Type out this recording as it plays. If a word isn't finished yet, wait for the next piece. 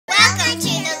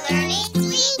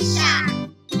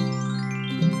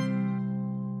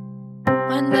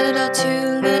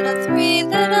2, little 3,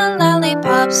 little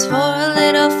lollipops. 4,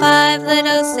 little 5,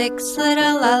 little 6,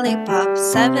 little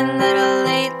lollipops. 7, little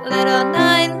 8, little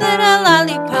 9, little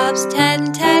lollipops.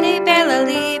 10, teddy bear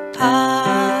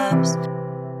lollipops.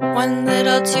 1,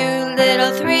 little 2,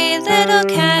 little 3, little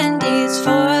candies.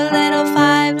 4, little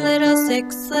 5, little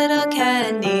 6, little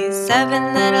candies.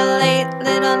 7, little 8,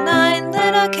 little 9,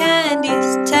 little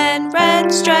candies. 10,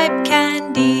 red striped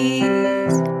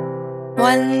candies.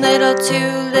 1, little 2,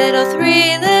 little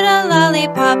 3, little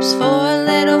lollipops. 4,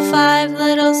 little 5,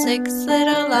 little 6,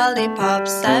 little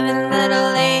lollipops. 7,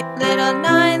 little 8, little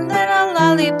 9, little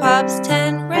lollipops.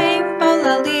 10, rainbow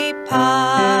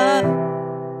lollipop.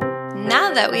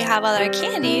 Now that we have all our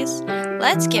candies,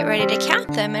 let's get ready to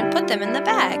count them and put them in the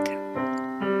bag.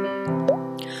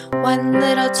 1,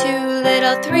 little 2,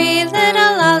 little 3,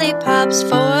 little lollipops. 4,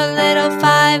 little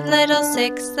 5, little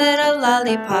 6, little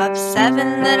lollipops.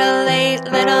 7, little 8,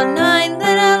 little 9,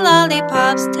 little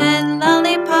lollipops. 10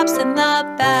 lollipops in the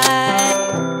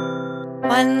bag.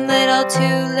 1, little 2,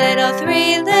 little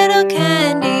 3, little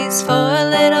candies. 4,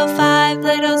 little 5,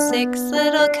 little 6,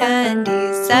 little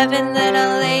candies. 7,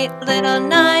 little 8, little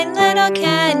 9, little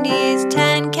candies.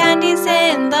 10 candies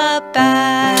in the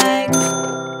bag.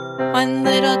 1,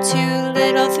 little 2,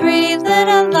 little 3,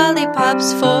 little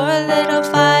lollipops. 4, little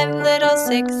 5, little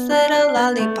 6, little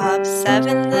lollipops.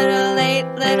 7, little 8,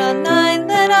 little 9,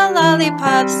 little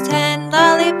lollipops. 10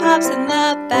 lollipops in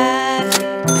the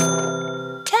bag.